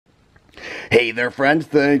Hey there friends,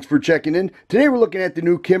 thanks for checking in. Today we're looking at the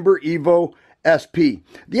new Kimber EVO SP.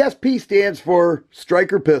 The SP stands for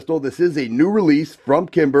Striker Pistol. This is a new release from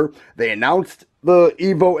Kimber. They announced the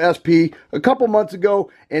EVO SP a couple months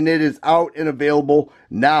ago and it is out and available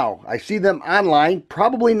now. I see them online,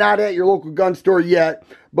 probably not at your local gun store yet,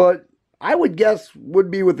 but I would guess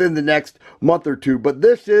would be within the next month or two. But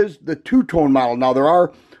this is the two-tone model. Now there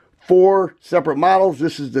are 4 separate models.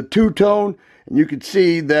 This is the two-tone. And you can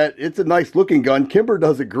see that it's a nice looking gun. Kimber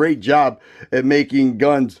does a great job at making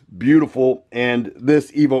guns beautiful, and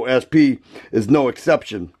this EVO SP is no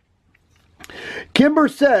exception. Kimber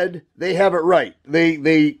said they have it right.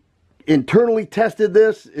 They internally tested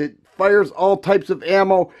this. It fires all types of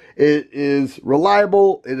ammo. It is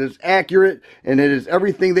reliable, it is accurate, and it is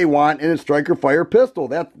everything they want in a striker fire pistol.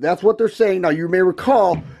 That's what they're saying. Now you may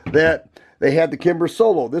recall that they had the Kimber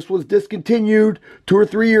Solo. This was discontinued 2 or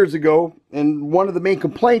 3 years ago, and one of the main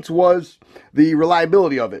complaints was the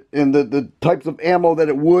reliability of it and the types of ammo that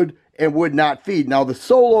it would and would not feed. Now the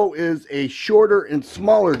Solo is a shorter and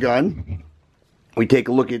smaller gun. We take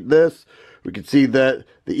a look at this. We can see that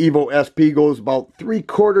the EVO SP goes about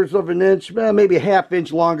 3/4 of an inch, maybe a ½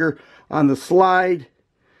 inch longer on the slide,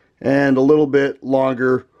 and a little bit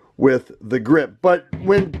longer with the grip. But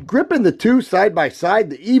when gripping the two side by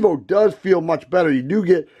side, the EVO does feel much better. You do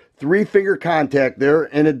get 3-finger contact there,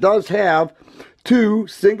 and it does have 2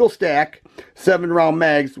 single stack 7-round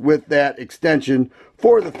mags with that extension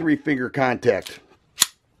for the 3-finger contact.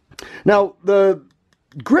 Now the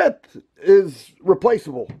grip is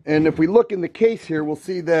replaceable, and if we look in the case here, we'll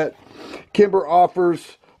see that Kimber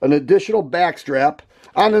offers an additional back strap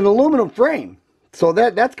on an aluminum frame. So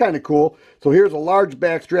that's kind of cool. So here's a large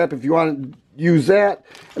back strap if you want to use that.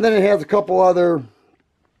 And then it has a couple other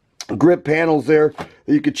grip panels there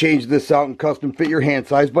that you could change this out and custom fit your hand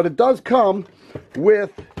size. But it does come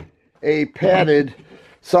with a padded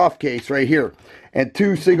soft case right here and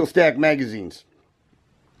 2 single stack magazines.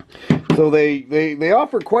 So they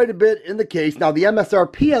offer quite a bit in the case. Now the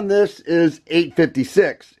MSRP on this is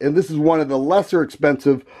 $856, and this is one of the lesser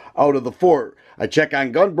expensive out of the 4. I check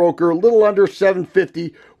on Gunbroker, a little under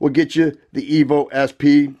 $750 will get you the EVO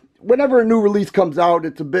SP. Whenever a new release comes out,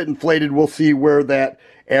 it's a bit inflated. We'll see where that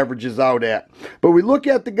averages out at. But we look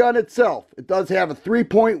at the gun itself. It does have a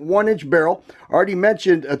 3.1-inch barrel. I already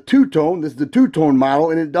mentioned a two-tone. This is the two-tone model,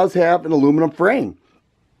 and it does have an aluminum frame.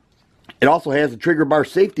 It also has a trigger bar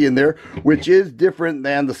safety in there, which is different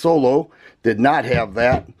than the Solo. Did not have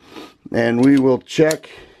that. And we will check,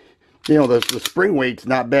 you know, the spring weight's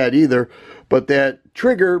not bad either. But that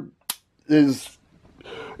trigger is,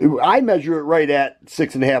 I measure it right at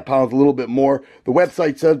 6.5 pounds, a little bit more. The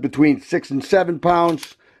website says between 6 and 7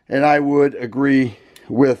 pounds, and I would agree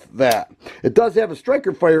with that. It does have a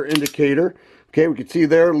striker fire indicator. Okay, we can see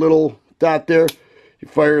there, a little dot there. You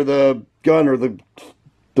fire the gun, or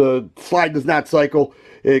the slide does not cycle,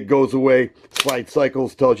 it goes away. Slide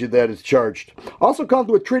cycles, tells you that it's charged. Also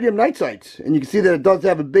comes with tritium night sights, and you can see that it does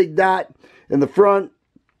have a big dot in the front.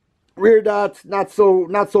 Rear dots not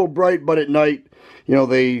so bright, but at night, you know,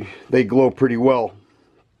 they glow pretty well.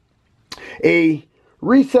 A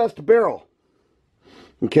recessed barrel,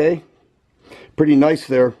 okay, pretty nice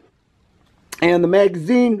there. And the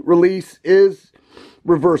magazine release is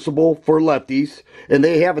reversible for lefties, and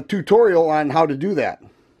they have a tutorial on how to do that.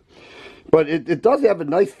 But it does have a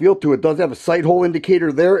nice feel to it. It does have a sight hole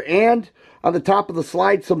indicator there, and on the top of the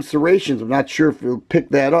slide, some serrations. I'm not sure if you'll pick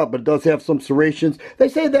that up, but it does have some serrations. They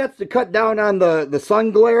say that's to cut down on the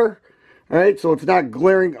sun glare. All right, so it's not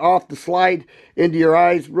glaring off the slide into your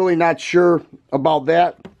eyes. Really not sure about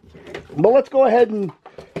that. But let's go ahead and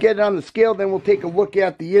get it on the scale, then we'll take a look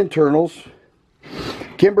at the internals.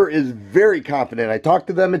 Kimber is very confident. I talked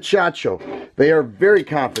to them at SHOT Show. They are very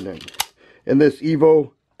confident in this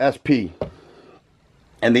EVO SP.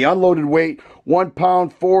 And the unloaded weight, 1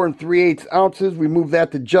 pound, 4 3/8 ounces. We move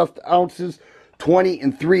that to just ounces, 20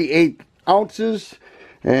 3/8 ounces.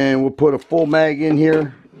 And we'll put a full mag in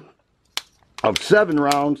here of 7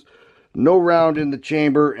 rounds. No round in the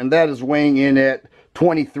chamber, and that is weighing in at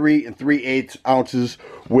 23 3/8 ounces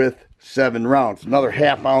with 7 rounds. Another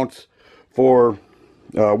 ½ ounce for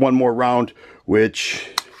 1 more round, which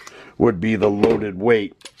would be the loaded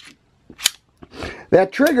weight.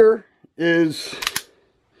 That trigger is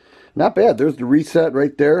not bad. There's the reset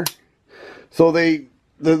right there. So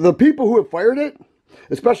the people who have fired it,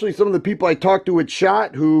 especially some of the people I talked to at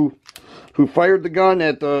SHOT who fired the gun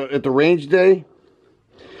at the range day,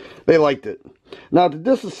 they liked it. Now to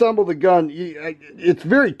disassemble the gun, it's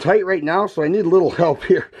very tight right now, so I need a little help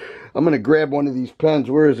here. I'm going to grab one of these pins.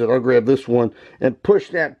 Where is it? I'll grab this one and push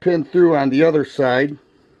that pin through on the other side.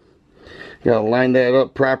 Gotta line that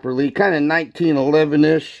up properly. Kind of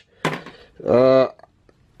 1911-ish.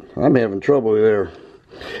 I'm having trouble there.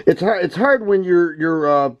 It's hard when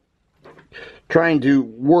you're trying to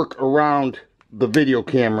work around the video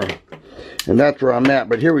camera. And that's where I'm at.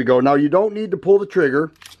 But here we go. Now you don't need to pull the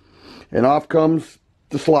trigger. And off comes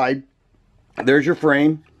the slide. There's your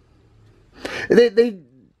frame.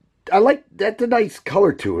 I like, that's a nice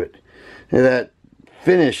color to it. And that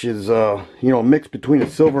finish is, you know, mixed between a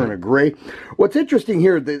silver and a gray. What's interesting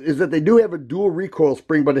here is that they do have a dual recoil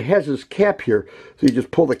spring, but it has this cap here. So you just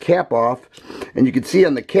pull the cap off, and you can see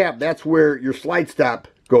on the cap, that's where your slide stop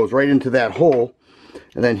goes, right into that hole.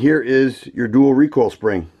 And then here is your dual recoil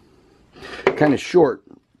spring. Kind of short.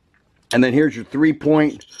 And then here's your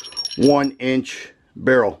 3.1-inch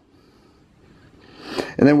barrel.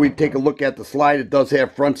 And then we take a look at the slide. It does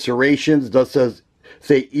have front serrations. It does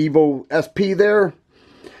say EVO SP there.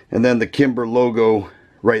 And then the Kimber logo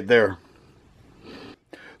right there.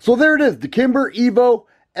 So there it is, the Kimber EVO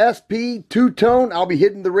SP two-tone. I'll be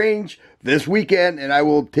hitting the range this weekend, and I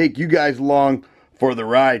will take you guys along for the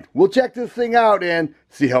ride. We'll check this thing out and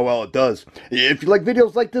see how well it does. If you like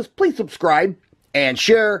videos like this, please subscribe and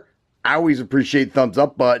share. I always appreciate thumbs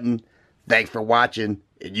up button. Thanks for watching,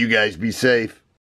 and you guys be safe.